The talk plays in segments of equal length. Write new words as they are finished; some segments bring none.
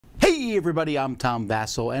Hey everybody, I'm Tom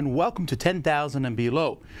Vassell and welcome to 10,000 and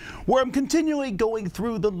Below, where I'm continually going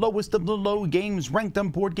through the lowest of the low games ranked on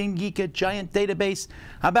Board Game Geek, a giant database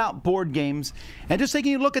about board games, and just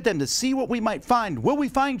taking a look at them to see what we might find. Will we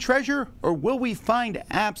find treasure or will we find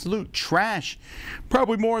absolute trash?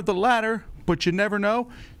 Probably more of the latter, but you never know.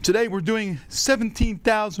 Today we're doing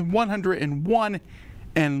 17,101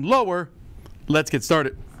 and lower. Let's get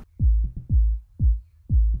started.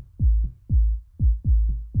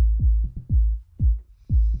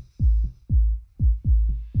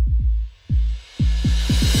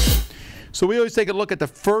 So we always take a look at the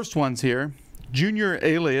first ones here. Junior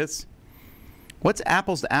Alias. What's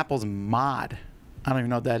Apples to Apples Mod? I don't even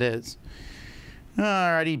know what that is.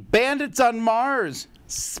 Alrighty. Bandits on Mars.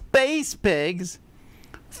 Space Pigs.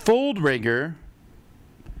 Fold Rigger.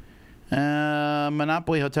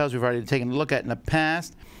 Monopoly Hotels we've already taken a look at in the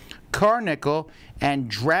past. Car Nickel. And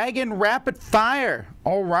Dragon Rapid Fire.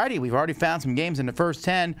 Alrighty. We've already found some games in the first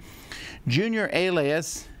 10. Junior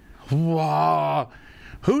Alias. Whoa.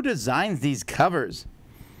 Who designs these covers?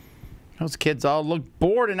 Those kids all look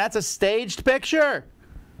bored, and that's a staged picture.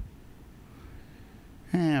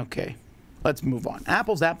 Okay, let's move on.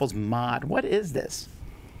 Apples to Apples Mod. What is this?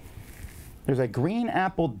 There's a green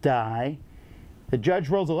apple die. The judge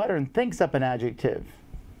rolls a letter and thinks up an adjective.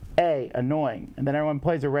 A, annoying. And then everyone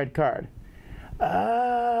plays a red card.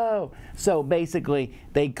 Oh, so basically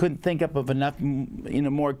they couldn't think up of enough,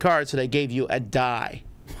 more cards, so they gave you a die.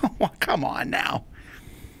 Come on now.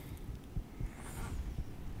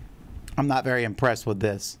 I'm not very impressed with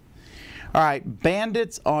this. All right,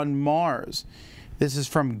 Bandits on Mars. This is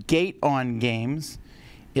from Gate On Games.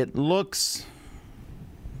 It looks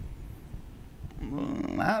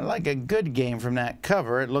not like a good game from that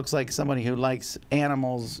cover. It looks like somebody who likes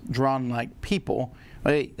animals drawn like people.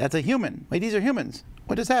 Wait, that's a human. Wait, these are humans.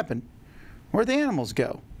 What just happened? Where'd the animals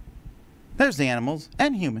go? There's the animals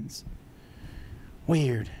and humans.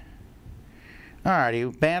 Weird.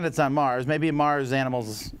 Alrighty, Bandits on Mars. Maybe Mars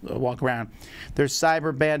animals walk around. There's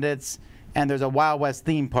Cyber Bandits, and there's a Wild West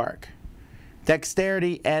theme park.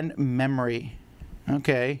 Dexterity and Memory.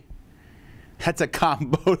 Okay. That's a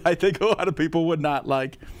combo I think a lot of people would not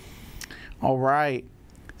like. Alright.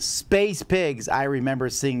 Space Pigs. I remember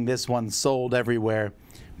seeing this one sold everywhere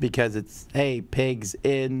because it's, hey, pigs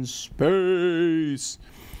in space.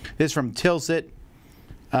 This is from Tilsit.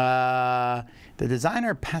 The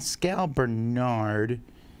designer, Pascal Bernard,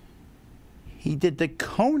 he did the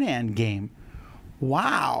Conan game.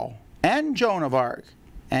 Wow. And Joan of Arc.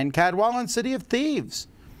 And Cadwallon City of Thieves.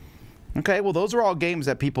 Okay, well, those are all games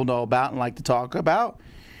that people know about and like to talk about.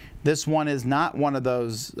 This one is not one of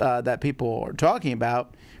those that people are talking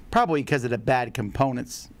about, probably because of the bad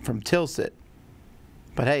components from Tilsit.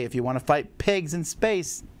 But hey, if you want to fight pigs in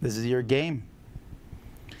space, this is your game.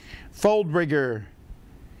 Fold Rigger.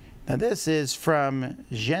 Now this is from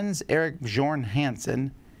Jens Erik Bjorn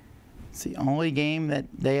Hansen. It's the only game that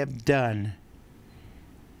they have done.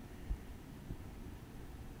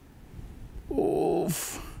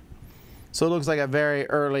 Oof. So it looks like a very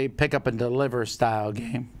early pick up and deliver style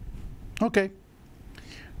game. Okay.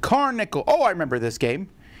 Car Nickel. Oh, I remember this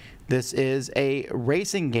game. This is a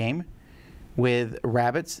racing game with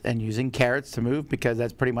rabbits and using carrots to move, because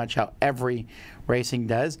that's pretty much how every racing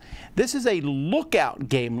does. This is a Lookout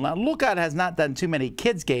game. Now, Lookout has not done too many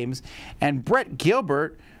kids games, and Brett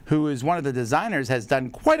Gilbert, who is one of the designers, has done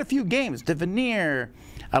quite a few games. Devenir,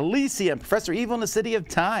 Alias, Professor Evil in the City of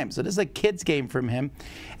Time. So this is a kids game from him,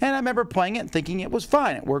 and I remember playing it and thinking it was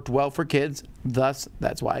fine. It worked well for kids, thus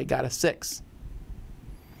that's why I got a 6.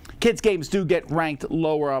 Kids games do get ranked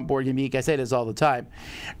lower on Board Game Geek. I say this all the time.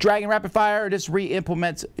 Dragon Rapid Fire, this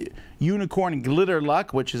re-implements Unicorn Glitter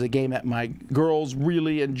Luck, which is a game that my girls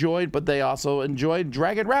really enjoyed, but they also enjoyed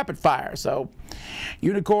Dragon Rapid Fire. So,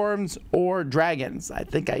 unicorns or dragons. I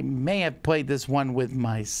think I may have played this one with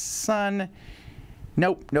my son.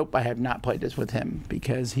 Nope, I have not played this with him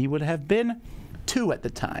because he would have been 2 at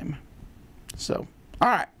the time. So, all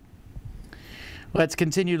right. Let's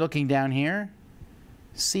continue looking down here.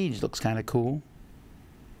 Siege looks kind of cool.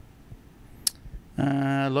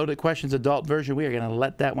 Loaded Questions adult version. We are going to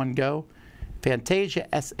let that one go. Fantasia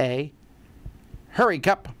SA. Hurry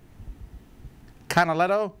Cup.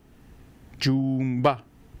 Canaletto. Joomba.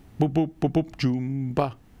 Boop, boop, boop, boop,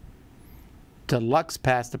 Joomba. Deluxe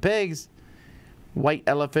Pass the Pigs. White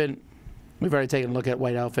Elephant. We've already taken a look at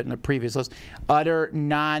White Elephant in the previous list. Utter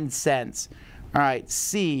nonsense. All right,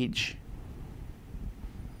 Siege.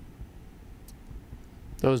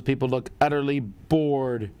 Those people look utterly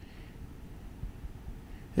bored.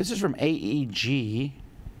 This is from AEG.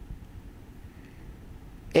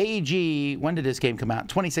 AEG, when did this game come out?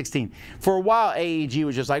 2016. For a while, AEG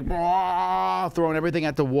was just like throwing everything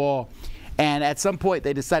at the wall. And at some point,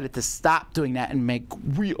 they decided to stop doing that and make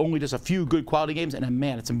only just a few good quality games. And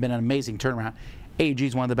man, it's been an amazing turnaround. AEG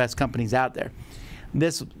is one of the best companies out there.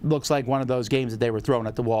 This looks like one of those games that they were throwing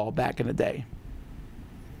at the wall back in the day.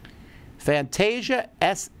 Fantasia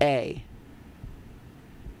SA.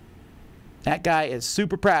 That guy is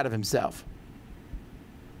super proud of himself.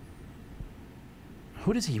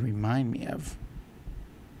 Who does he remind me of?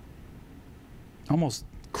 Almost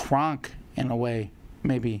Kronk in a way,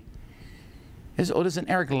 maybe. This is an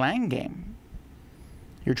Eric Lang game.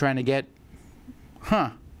 You're trying to get,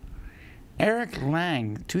 Eric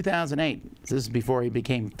Lang, 2008. This is before he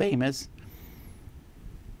became famous.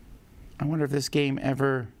 I wonder if this game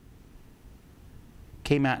ever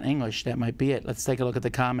came out in English. That might be it. Let's take a look at the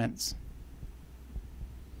comments.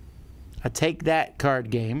 A Take That card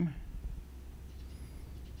game.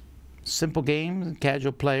 Simple games,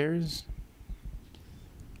 casual players.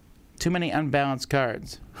 Too many unbalanced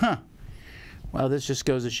cards. Well, this just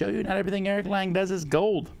goes to show you not everything Eric Lang does is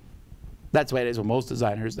gold. That's the way it is with most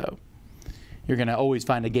designers, though. You're going to always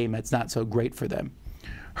find a game that's not so great for them.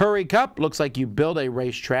 Hurry Cup looks like you build a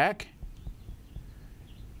racetrack.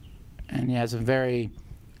 And you have some very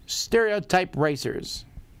stereotype racers.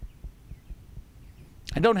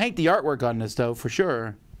 I don't hate the artwork on this, though, for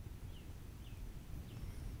sure.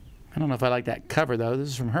 I don't know if I like that cover, though. This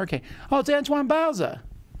is from Hurricane. Oh, it's Antoine Bauza.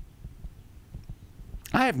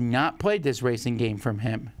 I have not played this racing game from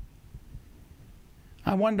him.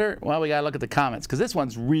 I wonder, well, we got to look at the comments, because this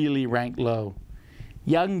one's really ranked low.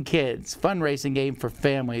 Young kids, fun racing game for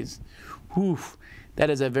families. Whew, that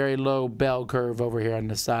is a very low bell curve over here on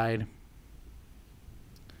the side.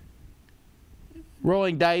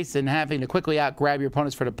 Rolling dice and having to quickly out-grab your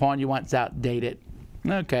opponents for the pawn you want is outdated.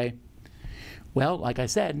 Okay. Well, like I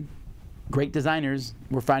said, great designers.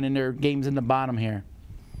 We're finding their games in the bottom here.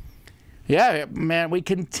 Yeah, man, we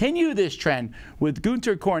continue this trend with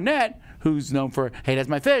Gunter Cornett, who's known for Hey, That's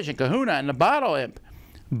My Fish and Kahuna and the Bottle Imp.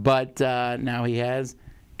 But now he has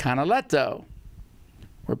Canaletto,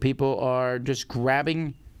 where people are just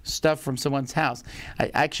grabbing stuff from someone's house.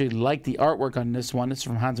 I actually like the artwork on this one. This is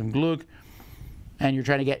from Hans im Glück. And you're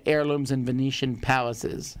trying to get heirlooms in Venetian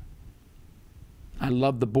palaces. I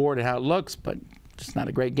love the board and how it looks, but just not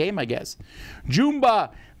a great game, I guess.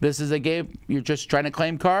 Jumba. This is a game you're just trying to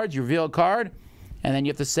claim cards. You reveal a card, and then you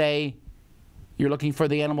have to say you're looking for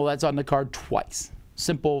the animal that's on the card twice.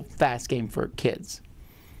 Simple, fast game for kids.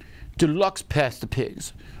 Deluxe Pass the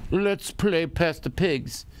Pigs. Let's play Pass the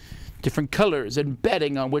Pigs. Different colors and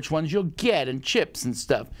betting on which ones you'll get and chips and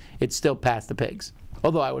stuff. It's still Pass the Pigs.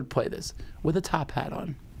 Although I would play this with a top hat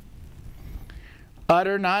on.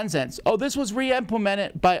 Utter Nonsense. Oh, this was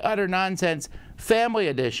re-implemented by Utter Nonsense Family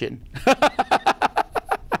Edition.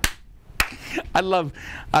 I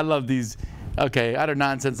love these. Okay, Utter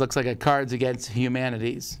Nonsense looks like a Cards Against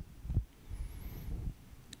Humanities.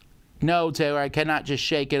 No, Taylor, I cannot just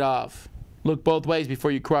shake it off. Look both ways before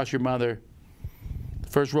you cross your mother. The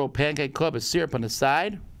first row of Pancake Club is syrup on the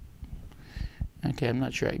side. Okay, I'm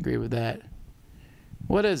not sure I agree with that.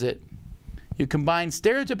 What is it? You combine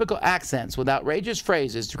stereotypical accents with outrageous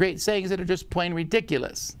phrases to create sayings that are just plain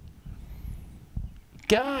ridiculous.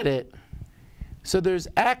 Got it. So there's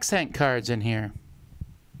accent cards in here.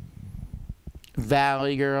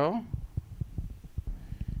 Valley Girl.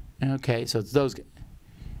 Okay, so it's those.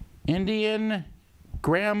 Indian,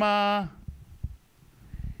 Grandma.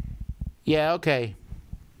 Yeah, okay.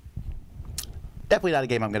 Definitely not a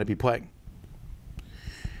game I'm going to be playing.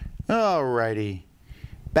 Alrighty.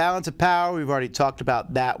 Balance of Power, we've already talked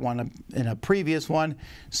about that one in a previous one.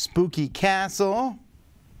 Spooky Castle.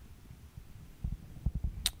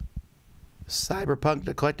 Cyberpunk,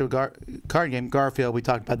 the collectible card game. Garfield, we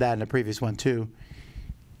talked about that in the previous one too.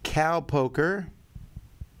 Cow Poker.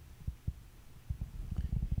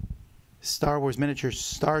 Star Wars Miniature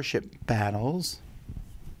Starship Battles.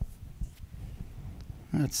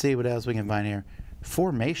 Let's see what else we can find here.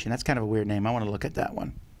 Formation, that's kind of a weird name. I want to look at that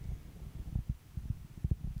one.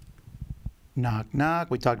 Knock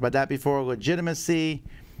Knock, we talked about that before. Legitimacy,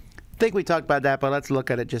 I think we talked about that, but let's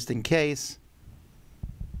look at it just in case.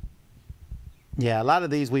 Yeah, a lot of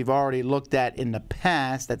these we've already looked at in the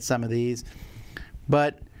past at some of these,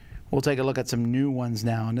 but we'll take a look at some new ones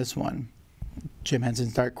now on this one. Jim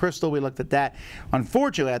Henson's Dark Crystal, we looked at that.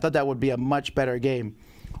 Unfortunately, I thought that would be a much better game.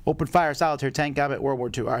 Open Fire, Solitaire, Tank Combat, World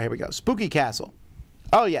War II. All right, here we go. Spooky Castle.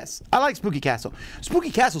 Oh, yes. I like Spooky Castle. Spooky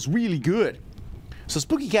Castle's really good. So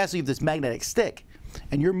Spooky Castle, you have this magnetic stick.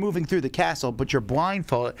 and you're moving through the castle, but you're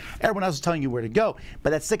blindfolded. Everyone else is telling you where to go, but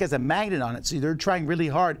that stick has a magnet on it, so they're trying really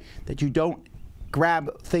hard that you don't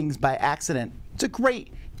grab things by accident. It's a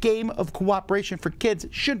great game of cooperation for kids.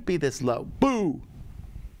 It shouldn't be this low. Boo!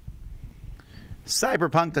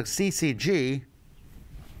 Cyberpunk the CCG,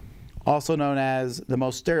 also known as the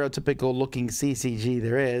most stereotypical looking CCG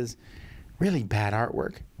there is. Really bad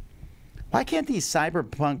artwork. Why can't these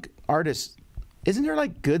cyberpunk artists, isn't there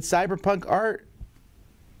like good cyberpunk art?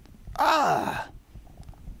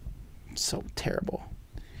 So terrible.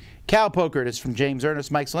 Cowpoker is from James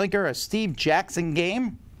Ernest, Mike Slinker, a Steve Jackson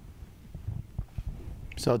game.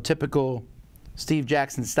 So typical Steve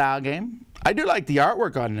Jackson style game. I do like the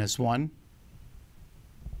artwork on this one,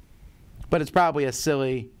 but it's probably a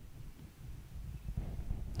silly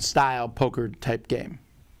style poker type game.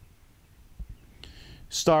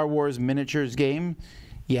 Star Wars miniatures game.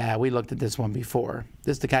 Yeah, we looked at this one before.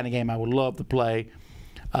 This is the kind of game I would love to play.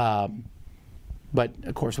 But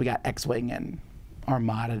of course we got X-Wing and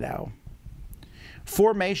Armada now.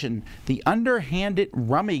 Formation, the underhanded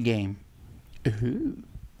rummy game. Ooh.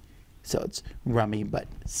 So it's rummy but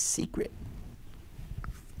secret.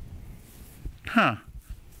 Huh.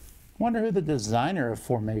 Wonder who the designer of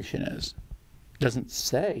Formation is. Doesn't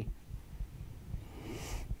say.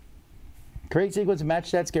 Create sequence of match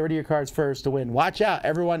sets. Get rid of your cards first to win. Watch out.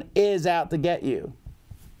 Everyone is out to get you.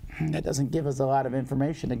 That doesn't give us a lot of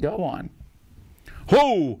information to go on.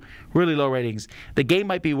 Whoa! Really low ratings. The game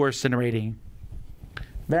might be worse than a rating.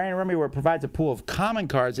 Variant Rummy, where it provides a pool of common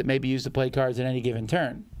cards that may be used to play cards in any given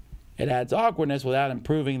turn. It adds awkwardness without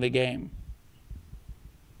improving the game.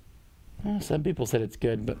 Well, some people said it's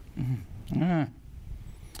good, but...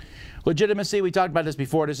 Legitimacy, we talked about this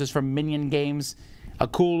before. This is from Minion Games. A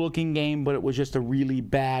cool looking game, but it was just a really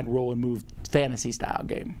bad roll and move fantasy style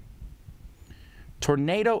game.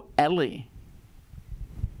 Tornado Ellie.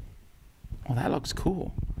 Well, that looks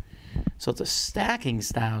cool. So it's a stacking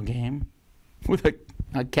style game with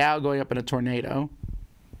a cow going up in a tornado.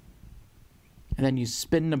 And then you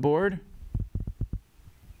spin the board.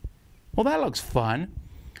 Well, that looks fun.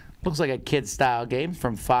 Looks like a kid style game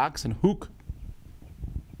from Fox and Hook.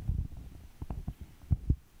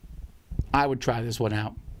 I would try this one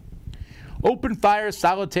out. Open Fire,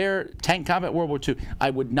 Solitaire, Tank Combat, World War II. I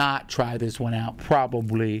would not try this one out,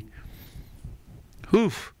 probably.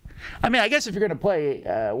 Oof. I mean, I guess if you're going to play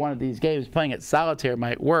one of these games, playing it Solitaire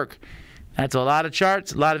might work. That's a lot of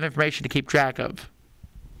charts, a lot of information to keep track of.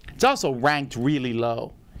 It's also ranked really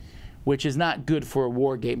low, which is not good for a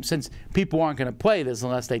war game, since people aren't going to play this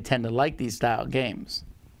unless they tend to like these style games.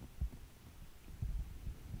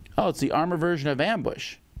 Oh, it's the armor version of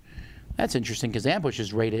Ambush. That's interesting because Ambush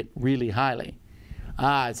is rated really highly.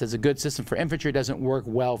 It says a good system for infantry doesn't work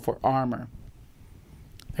well for armor.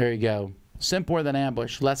 There you go. Simpler than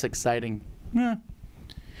Ambush, less exciting.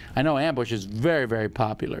 I know Ambush is very, very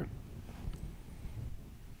popular.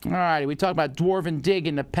 All right, we talked about Dwarven Dig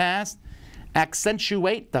in the past.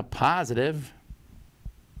 Accentuate the positive.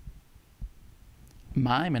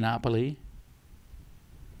 My Monopoly.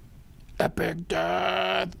 Epic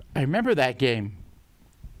Death. I remember that game.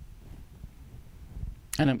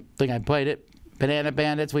 I don't think I played it. Banana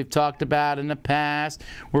Bandits we've talked about in the past.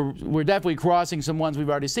 We're definitely crossing some ones we've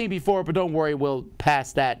already seen before, but don't worry, we'll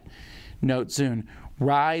pass that note soon.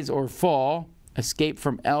 Rise or Fall. Escape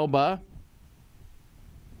from Elba.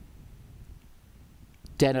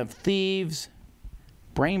 Den of Thieves.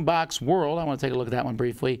 Brainbox World. I want to take a look at that one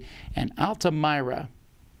briefly. And Altamira.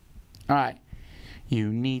 All right.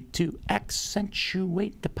 You need to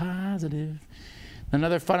accentuate the positive.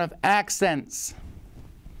 Another fun of accents.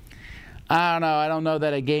 I don't know. I don't know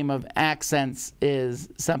that a game of accents is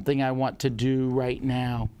something I want to do right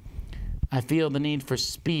now. I feel the need for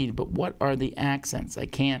speed, but what are the accents? I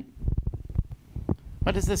can't.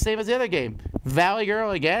 But it's the same as the other game. Valley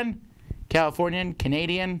Girl again. Californian,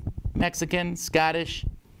 Canadian, Mexican, Scottish.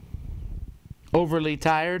 Overly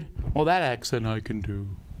tired. Well, that accent I can do.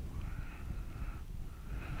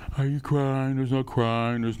 Are you crying? There's no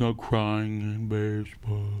crying. There's no crying in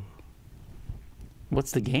baseball.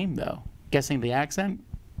 What's the game, though? Guessing the accent?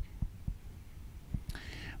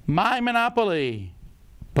 My Monopoly.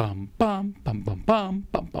 Bum, bum, bum, bum, bum,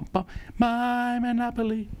 bum, bum, bum. My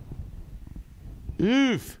Monopoly.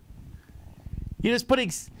 Oof. You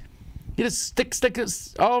just stick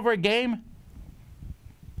stickers all over a game?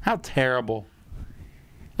 How terrible.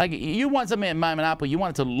 Like, you want something in My Monopoly, you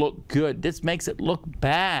want it to look good. This makes it look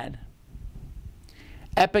bad.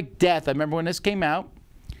 Epic Death. I remember when this came out,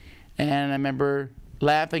 and I remember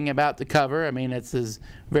laughing about the cover. I mean, it's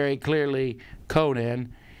very clearly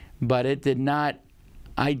Conan, but it did not.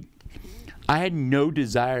 I I had no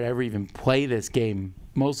desire to ever even play this game,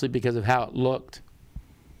 mostly because of how it looked.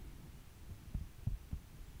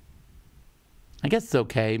 I guess it's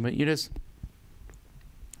okay, but you just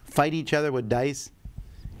fight each other with dice.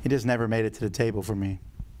 It just never made it to the table for me.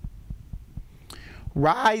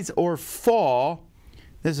 Rise or Fall.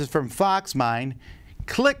 This is from Foxmine.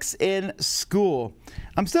 Clicks in School.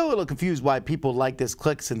 I'm still a little confused why people like this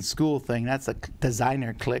Clicks in School thing. That's a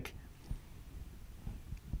designer click.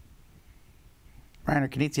 Reiner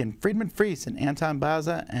Knizia, Friedman Fries, and Anton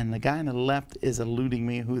Baza, and the guy on the left is eluding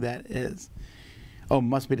me who that is. Oh,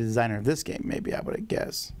 must be the designer of this game, maybe, I would have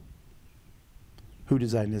guessed. Who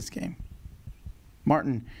designed this game?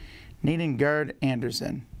 Martin Niedengard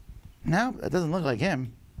Anderson. No, that doesn't look like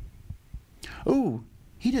him. Ooh,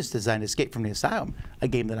 he just designed Escape from the Asylum, a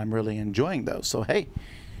game that I'm really enjoying, though. So, hey,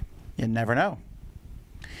 you never know.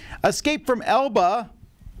 Escape from Elba.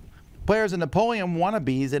 Players are Napoleon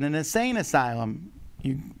wannabes in an insane asylum.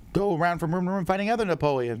 You go around from room to room fighting other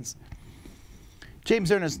Napoleons.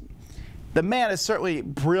 James Ernest, the man is certainly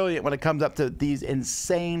brilliant when it comes up to these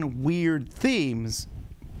insane, weird themes,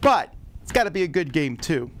 but it's got to be a good game,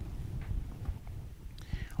 too.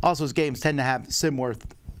 Also, his games tend to have similar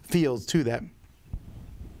feels to them.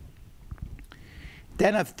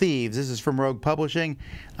 Den of Thieves. This is from Rogue Publishing.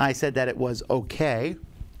 I said that it was okay.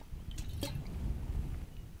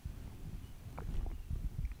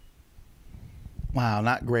 Wow,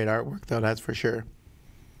 not great artwork, though, that's for sure.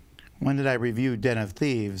 When did I review Den of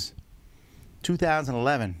Thieves?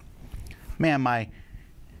 2011. Man, I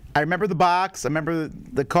remember the box, I remember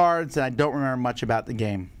the cards, and I don't remember much about the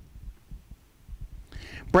game.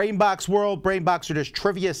 Brainbox World. Brainbox are just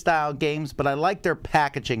trivia-style games, but I like their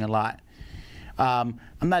packaging a lot. I'm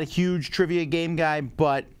not a huge trivia game guy,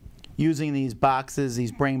 but using these boxes,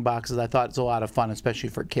 these brain boxes, I thought it's a lot of fun, especially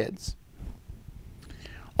for kids.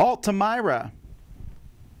 Altamira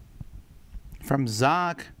from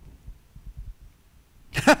Zoc.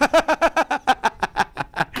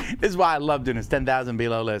 This is why I love doing this 10,000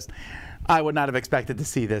 below list. I would not have expected to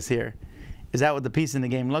see this here. Is that what the piece in the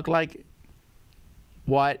game looked like?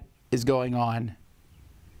 What is going on?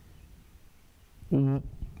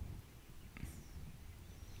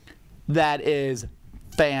 That is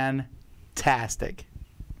fantastic.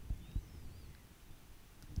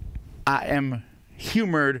 I am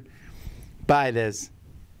humored by this.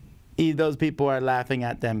 Those people are laughing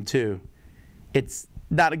at them too. It's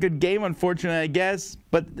not a good game, unfortunately, I guess,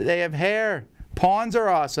 but they have hair. Pawns are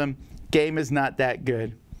awesome. Game is not that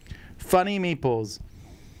good. Funny meeples.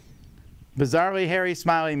 Bizarrely hairy,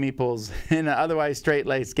 smiley meeples in an otherwise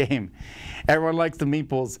straight-laced game. Everyone likes the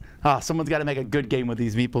meeples. Oh, someone's got to make a good game with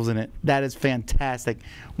these meeples in it. That is fantastic.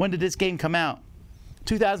 When did this game come out?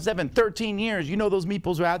 2007, 13 years. You know those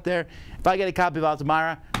meeples are out there. If I get a copy of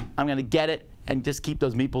Altamira, I'm going to get it and just keep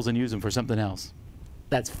those meeples and use them for something else.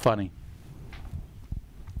 That's funny.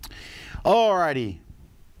 Alrighty.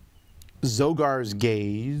 Zogar's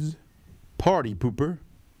Gaze. Party Pooper.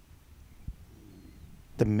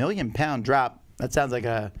 The £1 Million Drop. That sounds like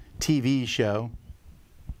a TV show.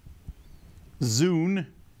 Zune.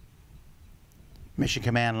 Mission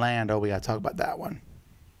Command Land. Oh, we got to talk about that one.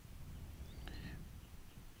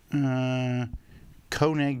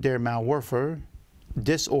 Koenig der Malwerfer.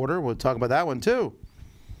 Disorder. We'll talk about that one too.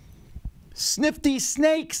 Snifty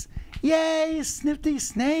Snakes. Yay, Snifty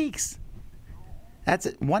Snakes. That's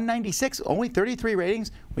it. 196. Only 33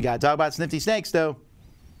 ratings. We got to talk about Snifty Snakes, though.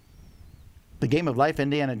 The Game of Life,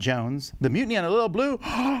 Indiana Jones. The Mutiny on a Little Blue.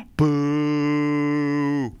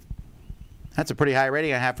 Boo. That's a pretty high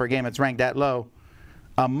rating I have for a game that's ranked that low.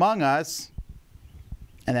 Among Us.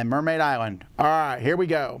 And then Mermaid Island. All right, here we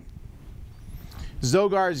go.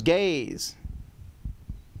 Zogar's Gaze.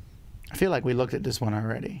 I feel like we looked at this one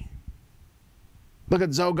already. Look at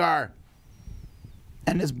Zogar.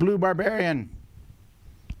 And this blue barbarian.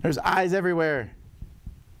 There's eyes everywhere.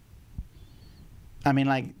 I mean,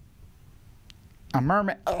 like, a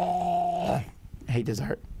mermaid. Oh, I hate this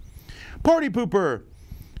art. Party Pooper.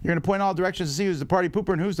 You're going to point all directions to see who's the party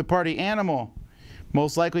pooper and who's the party animal.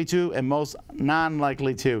 Most likely to and most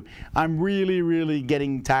non-likely to. I'm really, really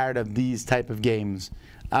getting tired of these type of games.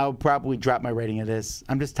 I'll probably drop my rating of this.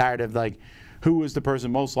 I'm just tired of, like, who is the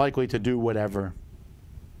person most likely to do whatever.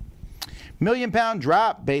 £1 Million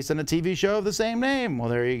Drop based on a TV show of the same name. Well,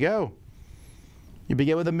 there you go. You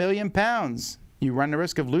begin with £1 million. You run the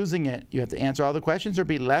risk of losing it. You have to answer all the questions or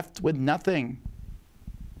be left with nothing.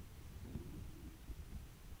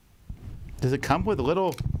 Does it come with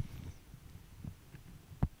little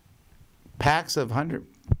packs of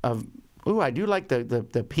ooh, I do like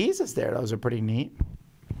the pieces there. Those are pretty neat.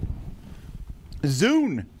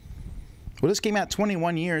 Zune. Well, this came out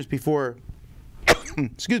 21 years before,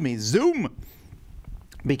 excuse me, Zoom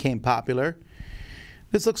became popular.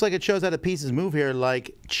 This looks like it shows how the pieces move here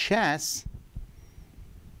like chess.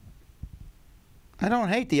 I don't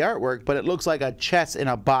hate the artwork, but it looks like a chess in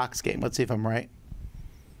a box game. Let's see if I'm right.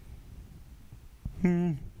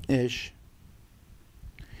 Ish.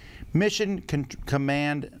 Mission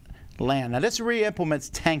Command Land. Now this re-implements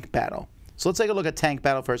Tank Battle. So let's take a look at Tank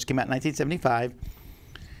Battle first. It came out in 1975.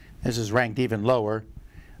 This is ranked even lower.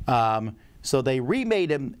 So they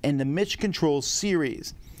remade him in the Mission Control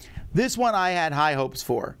series. This one I had high hopes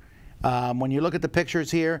for. When you look at the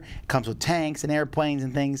pictures here, it comes with tanks and airplanes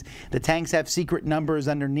and things. The tanks have secret numbers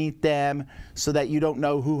underneath them so that you don't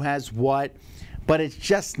know who has what. But it's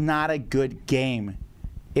just not a good game.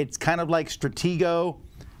 It's kind of like Stratego,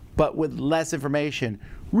 but with less information.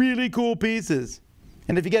 Really cool pieces.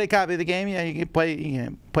 And if you get a copy of the game, yeah, you can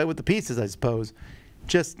play with the pieces, I suppose.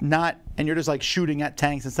 Just not, and you're just like shooting at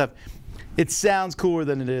tanks and stuff. It sounds cooler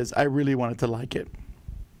than it is. I really wanted to like it.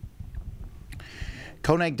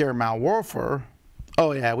 Koenig der Malwarfer.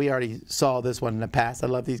 Oh yeah, we already saw this one in the past. I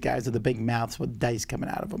love these guys with the big mouths with dice coming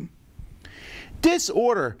out of them.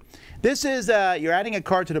 Disorder. This is, you're adding a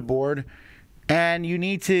card to the board, and you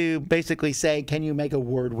need to basically say, can you make a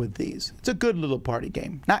word with these? It's a good little party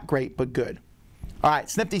game. Not great, but good. All right,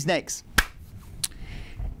 Snifty Snakes.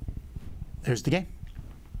 There's the game.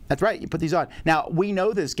 That's right, you put these on. Now, we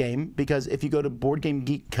know this game because if you go to Board Game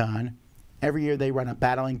Geek Con, every year they run a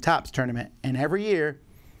Battling Tops tournament, and every year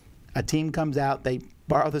a team comes out, they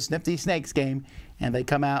borrow the Snifty Snakes game, and they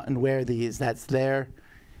come out and wear these. That's their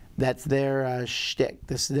shtick,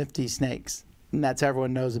 the Snifty Snakes, and that's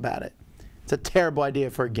everyone knows about it. It's a terrible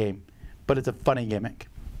idea for a game, but it's a funny gimmick.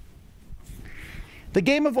 The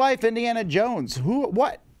Game of Life, Indiana Jones.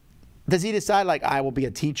 What? Does he decide, like, I will be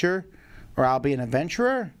a teacher or I'll be an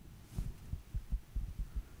adventurer?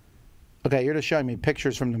 Okay, you're just showing me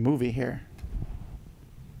pictures from the movie here.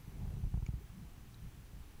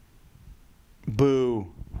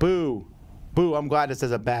 Boo. Boo. Boo. I'm glad this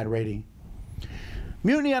has a bad rating.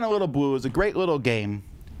 Mutiny on a Little Blue is a great little game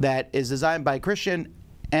that is designed by Christian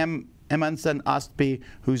Emanson Ostby,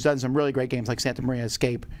 who's done some really great games like Santa Maria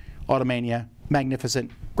Escape, Automania,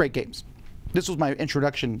 Magnificent. Great games. This was my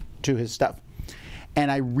introduction to his stuff.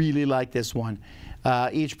 And I really like this one.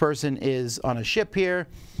 Each person is on a ship here.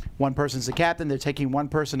 One person's the captain. They're taking one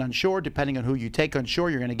person on shore. Depending on who you take on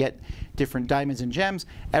shore, you're going to get different diamonds and gems.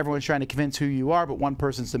 Everyone's trying to convince who you are, but one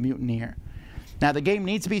person's the mutineer. Now, the game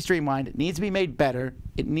needs to be streamlined. It needs to be made better.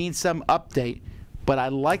 It needs some update. But I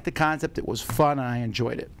like the concept. It was fun, and I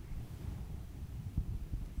enjoyed it.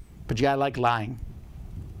 But you got to like lying.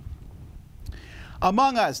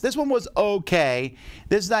 Among Us. This one was okay.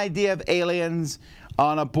 This is the idea of aliens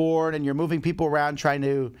on a board, and you're moving people around trying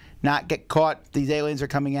to not get caught. These aliens are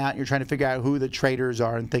coming out, and you're trying to figure out who the traitors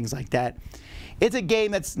are and things like that. It's a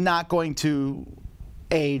game that's not going to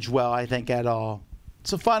age well, I think, at all.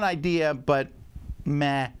 It's a fun idea, but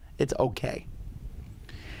meh, it's okay.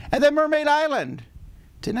 And then Mermaid Island.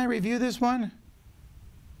 Didn't I review this one?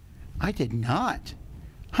 I did not.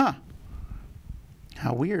 Huh.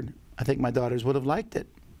 How weird. I think my daughters would have liked it.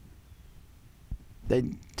 They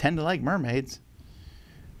tend to like mermaids.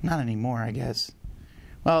 Not anymore, I guess.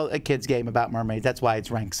 Well, a kid's game about mermaids. That's why it's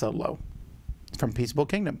ranked so low. It's from Peaceable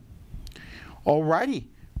Kingdom. Alrighty.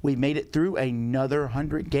 We made it through another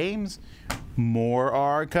 100 games. More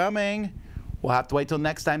are coming. We'll have to wait till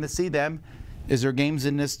next time to see them. Is there games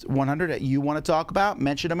in this 100 that you want to talk about?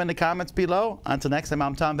 Mention them in the comments below. Until next time,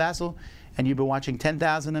 I'm Tom Vassell, and you've been watching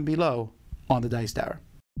 10,000 and Below on the Dice Tower.